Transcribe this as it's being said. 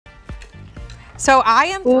So I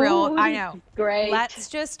am thrilled. Ooh, I this know. is great. Let's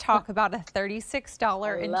just talk about a I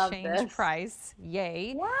 $36 and love change this. price.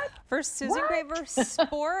 Yay. What? For Susan Graver What?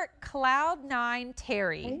 Sport Cloud 9 Are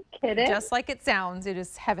Terry. you kidding? Just like it sounds, it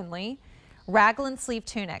is heavenly. Raglan-Sleeve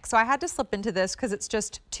Tunic. So I had to slip into this because it's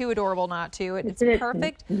just too adorable not to. It's Isn't it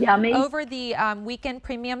perfect yummy? over the weekend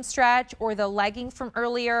premium stretch or the legging from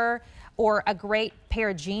earlier or a great pair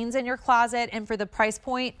of jeans in your closet. And for the price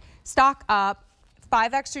point, stock up.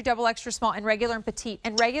 5 extra, double extra small, and regular and petite.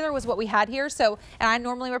 And regular was what we had here. So, and I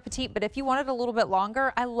normally wear petite, but if you wanted a little bit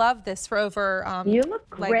longer, I love this for over You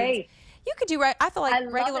look leggings. great. You could do right. I feel like I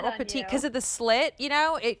love regular it or on petite you. because of the slit. You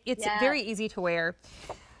know, it's Yes. very easy to wear.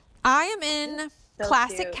 I am in So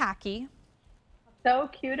classic cute. khaki. So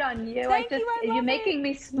cute on you. Thank you, I love You're it. making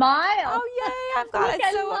me smile. Oh yay! I've got Look, it.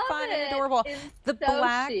 I So love fun and it. adorable. It's The so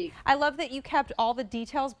black. chic. I love that you kept all the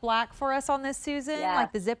details black for us on this, Susan. Yes.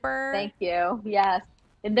 Like the zipper. Thank you. Yes.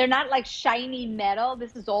 And they're not like shiny metal.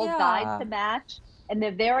 This is all dyed Yeah. to match. And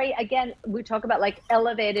they're very, again, we talk about like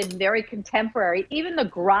elevated, very contemporary. Even the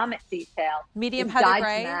grommet detail Medium is heather dyed to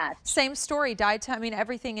gray. match. Same story. Dyed to, I mean,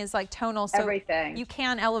 everything is like tonal. So Everything. you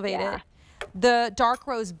can elevate Yeah. it. The dark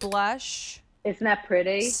rose blush. Isn't that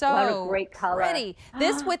pretty? So what a great color. pretty.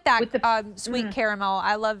 This with that With the- sweet caramel.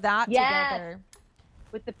 I love that Yes. together.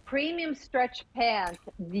 With the premium stretch pants,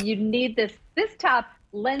 you need this. This top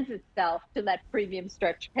lends itself to that premium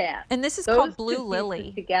stretch pant. And this is Those called two Blue pieces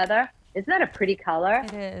Lily. together. Isn't that a pretty color?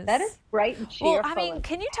 It is. That is bright and cheerful. Well, I mean, and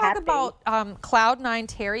can you talk happy. about Cloud 9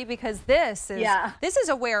 Terry? Because this is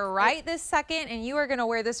a wear right this second, and you are going to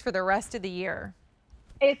wear this for the rest of the year.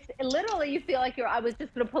 It's literally, you feel like I was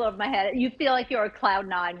just going to pull over my head. You feel like you're a Cloud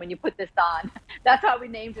 9 when you put this on. That's how we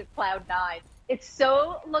named it Cloud 9. It's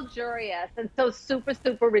so luxurious and so super,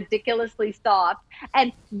 super ridiculously soft.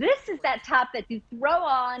 And this is that top that you throw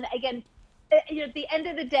on, again, you know, at the end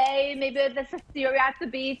of the day, maybe you're at the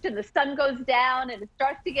beach and the sun goes down and it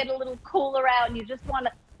starts to get a little cooler out and you just want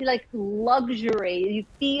to, like luxury. You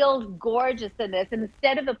feel gorgeous in this. And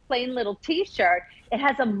instead of a plain little t-shirt, it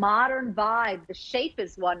has a modern vibe. The shape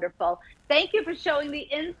is wonderful. Thank you for showing the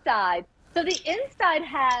inside. So the inside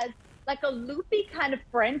has like a loopy kind of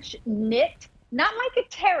French knit, not like a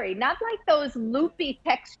terry, not like those loopy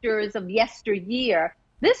textures of yesteryear.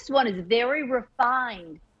 This one is very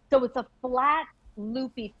refined. So it's a flat,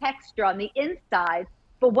 loopy texture on the inside.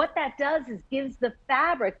 But what that does is gives the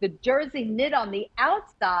fabric, the jersey knit on the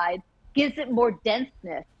outside, gives it more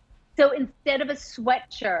denseness. So instead of a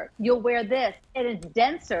sweatshirt, you'll wear this and it's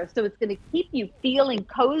denser. So it's going to keep you feeling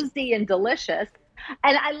cozy and delicious.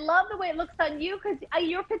 And I love the way it looks on you because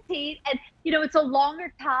you're petite and, you know, it's a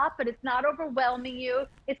longer top, but it's not overwhelming you.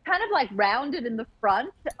 It's kind of like rounded in the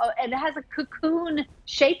front and it has a cocoon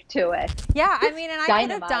shape to it. Yeah, I mean, and I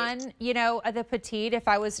could have Dynamite. done, you know, the petite if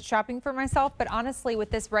I was shopping for myself. But honestly,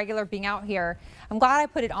 with this regular being out here, I'm glad I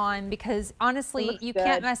put it on because honestly, you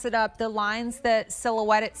can't mess it up. The lines, the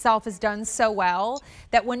silhouette itself is done so well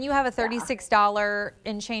that when you have a $36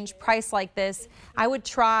 and change price like this, I would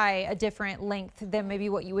try a different length than maybe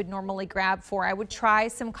what you would normally grab for. I would try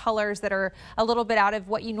some colors that are a little bit out of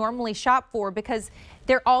what you normally shop for because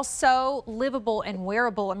they're all so livable and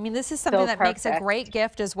wearable. I mean, this is something that makes a great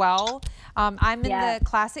gift as well. I'm in the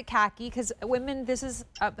classic khaki because women, this is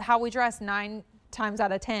how we dress 9 times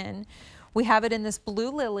out of 10. We have it in this blue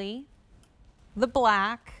lily, the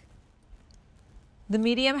black, the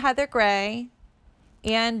medium heather gray,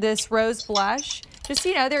 and this rose blush. Just,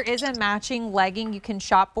 you know, there is a matching legging you can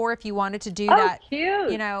shop for if you wanted to do that,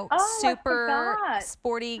 cute. you know, I super forgot.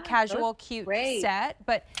 sporty, casual, cute set.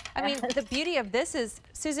 But I mean, the beauty of this is,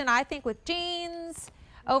 Susan, I think with jeans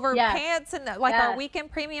over pants and like our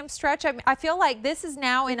weekend premium stretch, I feel like this is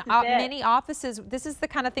now in many offices. This is the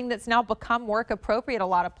kind of thing that's now become work appropriate a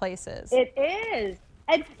lot of places. It is.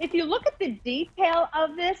 And if you look at the detail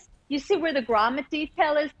of this, you see where the grommet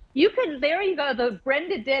detail is. You can, there you go.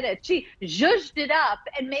 Brenda did it. She zhuzhed it up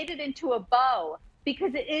and made it into a bow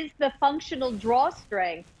because it is the functional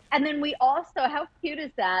drawstring. And then we also, how cute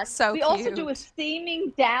is that? So we also do a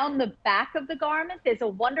seaming down the back of the garment. There's a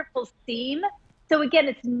wonderful seam. So again,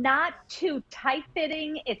 it's not too tight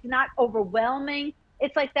fitting. It's not overwhelming.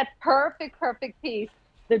 It's like that perfect piece.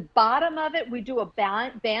 The bottom of it, we do a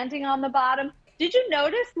banding on the bottom. Did you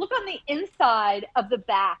notice? Look on the inside of the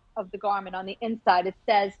back of the garment. On the inside, it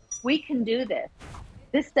says, "We can do this."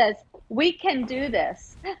 This says, "We can do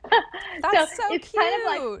this." That's so it's cute. kind of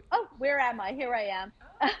like, oh, where am I? Here I am.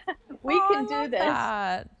 We can do this.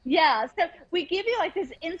 That. Yeah. So we give you like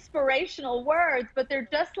these inspirational words, but they're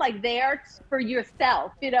just like there for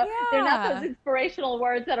yourself. You know, they're not those inspirational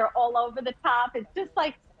words that are all over the top. It's just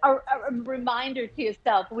like a reminder to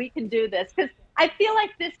yourself, we can do this. Because I feel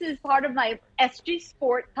like this is part of my SG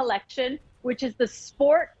Sport collection, which is the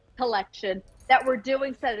sport collection that we're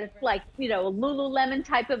doing. So it's like, you know, a Lululemon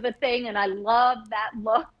type of a thing. And I love that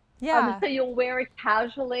look. Yeah. So you'll wear it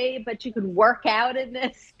casually, but you can work out in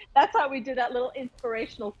this. That's how we do that little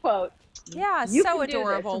inspirational quote. Yeah, You so can do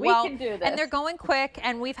adorable. this. We Well, can do this. and they're going quick,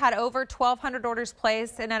 and we've had over 1,200 orders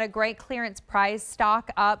placed and at a great clearance price. Stock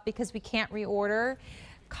up because we can't reorder.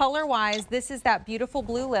 Color-wise, this is that beautiful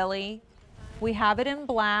blue lily. We have it in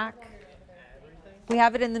black. We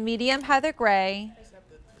have it in the medium heather gray.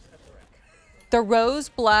 The rose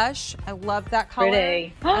blush. I love that color.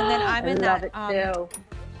 Pretty. And then I'm in love that it too.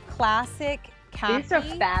 classic khaki. These are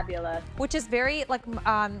fabulous. Which is very like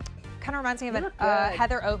kind of reminds me of a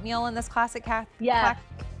heather oatmeal in this classic khaki. Yes.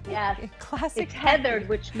 Yes. Classic. It's heathered,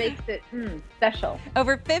 which makes it special.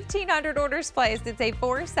 Over 1,500 orders placed. It's a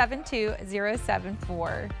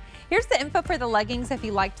 472074. Here's the info for the leggings if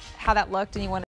you liked how that looked and you want